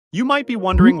You might be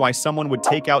wondering why someone would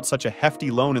take out such a hefty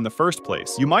loan in the first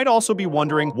place. You might also be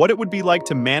wondering what it would be like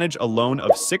to manage a loan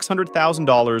of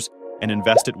 $600,000 and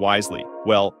invest it wisely.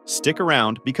 Well, stick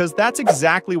around because that's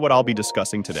exactly what I'll be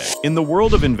discussing today. In the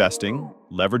world of investing,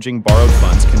 leveraging borrowed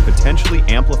funds can potentially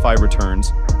amplify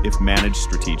returns if managed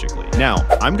strategically. Now,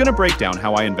 I'm going to break down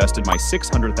how I invested my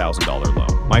 $600,000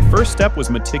 loan. My first step was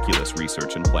meticulous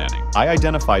research and planning. I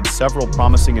identified several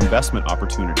promising investment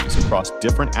opportunities across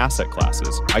different asset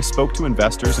classes. I spoke to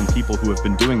investors and people who have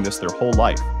been doing this their whole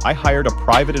life. I hired a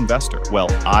private investor. Well,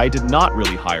 I did not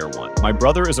really hire one. My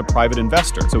brother is a private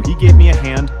investor, so he gave me a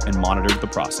hand and monitored the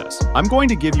process. I'm going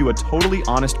to give you a totally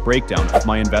honest breakdown of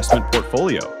my investment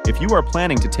portfolio. If you are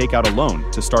planning to take out a loan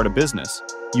to start a business,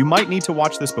 you might need to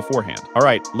watch this beforehand. All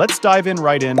right, let's dive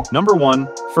right in. Number one,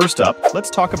 first up, let's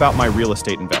talk about my real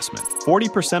estate investment.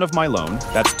 40% of my loan,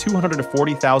 that's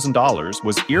 $240,000,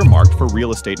 was earmarked for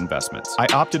real estate investments. I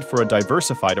opted for a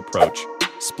diversified approach,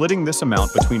 splitting this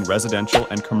amount between residential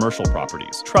and commercial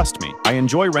properties. Trust me, I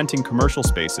enjoy renting commercial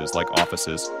spaces like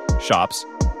offices, shops,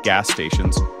 gas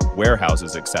stations,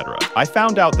 warehouses, etc. I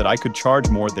found out that I could charge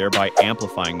more, thereby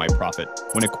amplifying my profit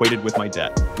when equated with my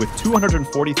debt. With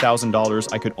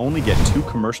 $240,000, I could only get 2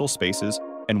 commercial spaces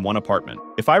and 1 apartment.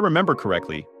 If I remember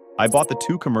correctly, I bought the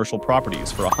 2 commercial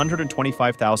properties for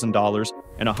 $125,000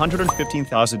 and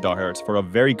 $115,000 for a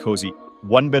very cozy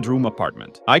 1-bedroom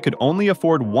apartment. I could only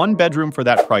afford 1 bedroom for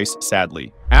that price,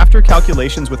 sadly. After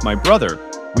calculations with my brother,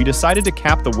 we decided to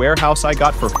cap the warehouse I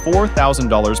got for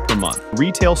 $4,000 per month,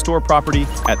 retail store property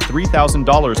at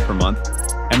 $3,000 per month,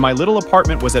 and my little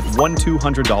apartment was at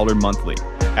 $1,200 monthly.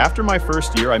 After my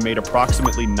first year, I made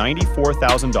approximately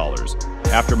 $94,000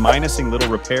 after minusing little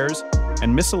repairs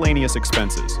and miscellaneous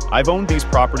expenses. I've owned these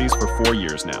properties for 4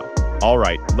 years now. All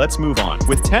right, let's move on.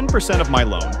 With 10% of my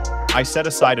loan, I set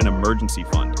aside an emergency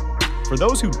fund. For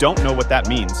those who don't know what that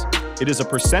means, it is a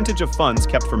percentage of funds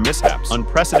kept for mishaps,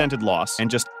 unprecedented loss, and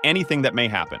just anything that may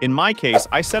happen. In my case,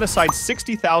 I set aside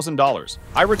 $60,000.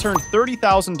 I returned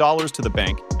 $30,000 to the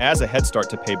bank as a head start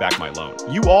to pay back my loan.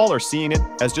 You all are seeing it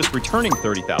as just returning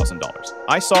 $30,000.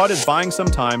 I saw it as buying some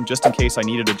time just in case I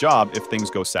needed a job if things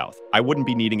go south. I wouldn't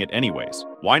be needing it anyways.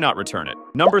 Why not return it?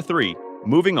 Number 3,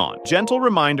 moving on. Gentle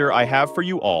reminder I have for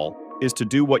you all is to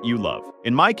do what you love.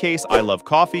 In my case, I love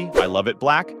coffee, I love it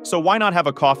black, so why not have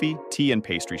a coffee, tea, and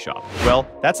pastry shop? Well,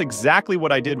 that's exactly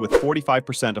what I did with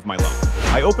 45% of my loan.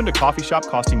 I opened a coffee shop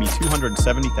costing me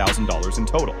 $270,000 in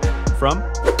total. From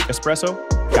espresso,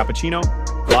 cappuccino,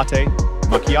 latte,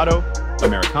 macchiato,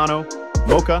 americano,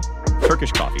 mocha,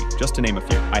 Turkish coffee, just to name a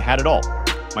few. I had it all.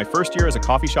 My first year as a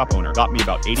coffee shop owner got me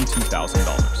about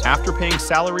 $82,000. After paying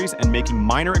salaries and making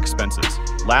minor expenses,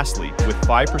 lastly, with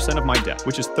 5% of my debt,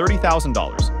 which is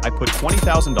 $30,000, I put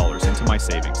 $20,000 into my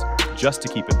savings just to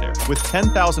keep it there. With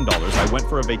 $10,000, I went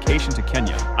for a vacation to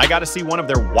Kenya. I got to see one of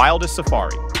their wildest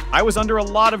safari. I was under a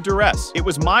lot of duress. It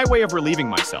was my way of relieving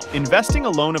myself. Investing a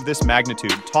loan of this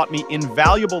magnitude taught me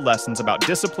invaluable lessons about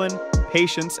discipline,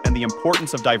 patience, and the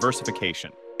importance of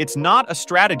diversification. It's not a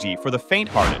strategy for the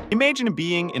faint-hearted. Imagine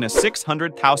being in a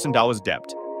 $600,000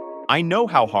 debt. I know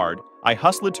how hard I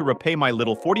hustled to repay my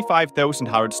little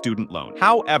 $45,000 student loan.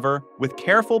 However, with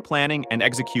careful planning and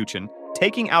execution,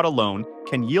 taking out a loan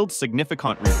can yield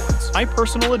significant rewards. My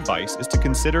personal advice is to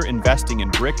consider investing in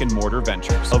brick-and-mortar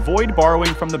ventures. Avoid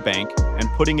borrowing from the bank and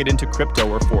putting it into crypto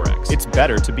or Forex. It's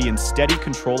better to be in steady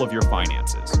control of your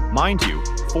finances. Mind you,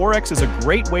 Forex is a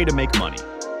great way to make money.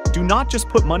 Do not just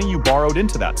put money you borrowed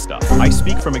into that stuff. I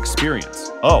speak from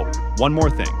experience. Oh, one more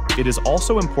thing. It is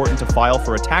also important to file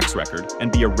for a tax record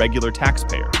and be a regular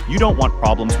taxpayer. You don't want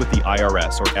problems with the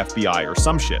IRS or FBI or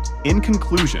some shit. In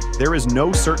conclusion, there is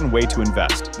no certain way to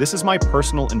invest. This is my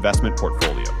personal investment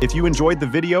portfolio. If you enjoyed the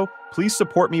video, please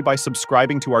support me by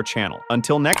subscribing to our channel.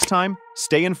 Until next time,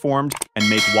 stay informed and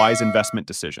make wise investment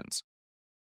decisions.